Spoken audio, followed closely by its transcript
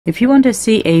If you want to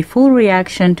see a full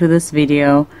reaction to this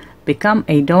video, become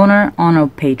a donor on our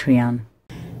Patreon.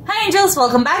 Hi angels,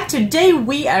 welcome back. Today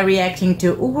we are reacting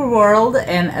to UVERworld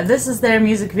and this is their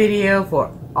music video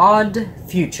for Odd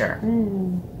Future.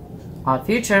 Odd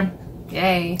Future.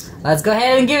 Yay. Let's go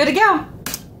ahead and give it a go.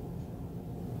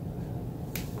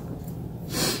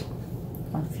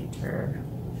 Odd Future.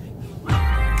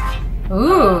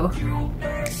 Ooh.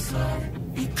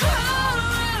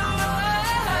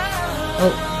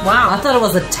 Oh. Wow. I thought it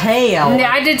was a tail.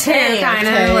 Yeah, I did too, kind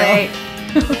of like.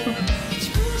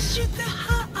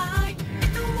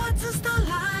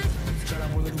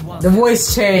 The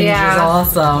voice change is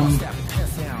awesome.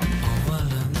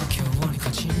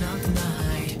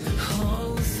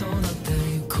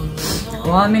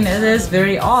 Well, I mean, it is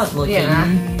very odd looking. Yeah.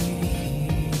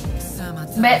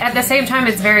 But at the same time,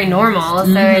 it's very normal,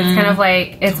 so it's kind of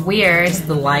like, it's weird. Just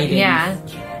the lighting. Yeah.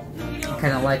 I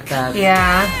kind of like that.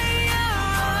 Yeah.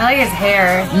 I like his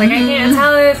hair. Like, I can't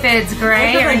tell if it's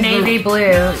gray or like navy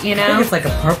blue, you know? I think it's like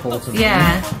a purple to me.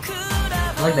 Yeah.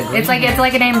 I like the green. It's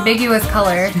like an ambiguous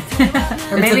color.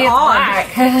 Or maybe it's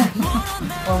black.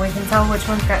 Well, we can tell which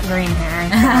one's got green hair.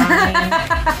 So, I mean,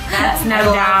 that's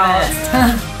no doubt.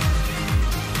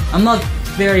 I'm not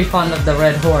very fond of the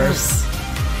red horse.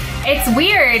 It's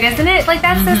weird, isn't it? Like,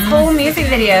 that's this whole music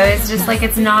video. It's just like,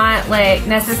 it's not like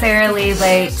necessarily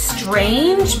like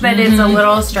strange, but it's a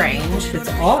little strange. It's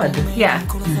odd. Yeah.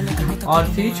 Odd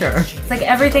future. It's like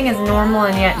everything is normal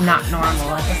and yet not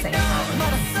normal at the same time.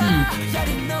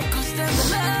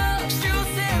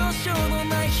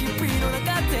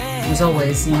 As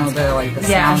always, you know, the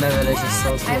sound of it is just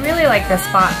so cool. I really like the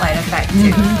spotlight effect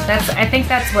too. I think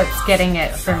that's what's getting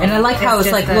it for me. And I like how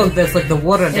it's like, look, there's like the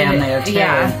water down there too.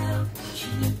 Yeah.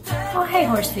 Oh, hey,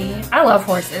 horsey. I love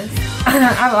horses.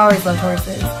 I've always loved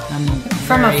horses.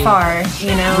 From afar,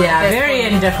 you know? Yeah, very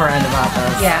indifferent about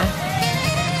this. Yeah.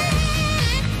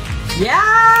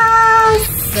 Yes!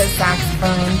 The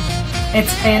saxophone.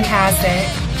 It's fantastic.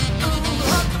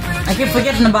 I keep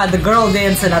forgetting about the girl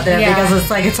dancing out there because it's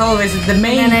like, it's always, the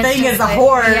main thing is the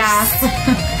horse. Yeah.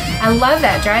 I love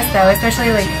that dress though,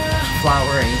 especially like...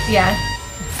 flowery. Yeah.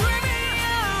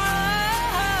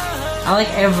 I like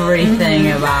everything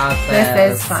about this.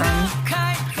 This is fun.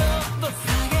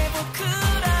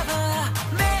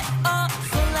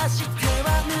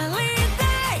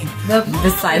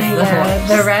 Besides the horse.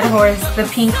 The red horse, the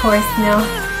pink horse, no.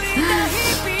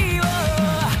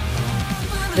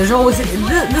 There's always,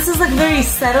 this is like very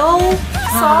subtle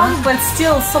song, but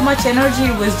still so much energy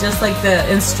was just like the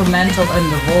instrumental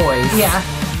and the voice. Yeah.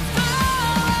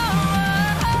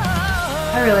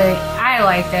 I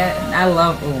liked it. I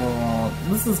love,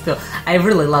 this is cool. I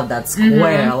really love that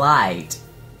square light.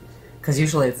 Because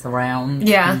usually it's round.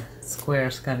 Yeah. Square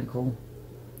is kind of cool.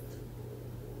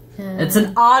 It's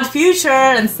an odd future.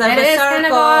 Instead of a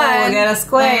circle, we get a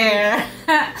square.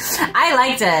 I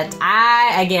liked it.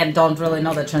 I, again, don't really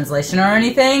know the translation or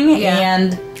anything.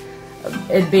 And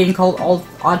it being called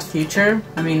Odd Future,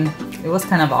 I mean, it was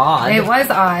kind of odd. It was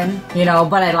odd. You know,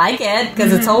 but I like it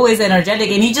because it's always energetic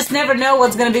and you just never know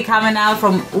what's going to be coming out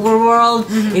from UVERworld.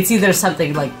 It's either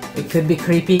something like, it could be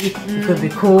creepy, it could be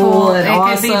cool and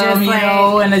awesome, you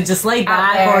know, and it's just laid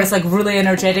back, or it's like really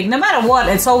energetic. No matter what,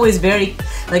 it's always very,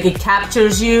 like, it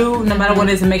captures you. No matter what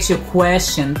it is, it makes you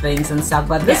question things and stuff.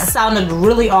 But this sounded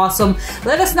really awesome.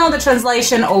 Let us know the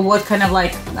translation or what kind of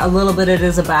like a little bit it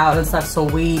is about and stuff so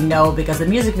we know, because the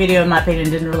music video, in my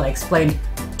opinion, didn't really explain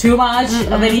too much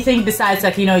of anything besides,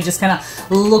 like, you know, it just kind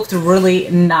of looked really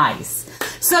nice.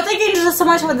 So thank you so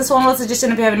much for this one.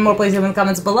 Suggestion. If you have any more, please leave in the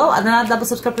comments below. And then double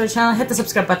subscribe to the channel, hit the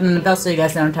subscribe button and the bell so you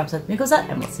guys know when time to me goes up.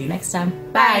 And we'll see you next time.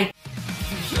 Bye.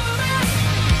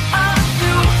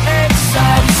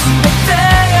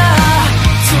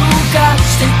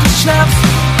 Snap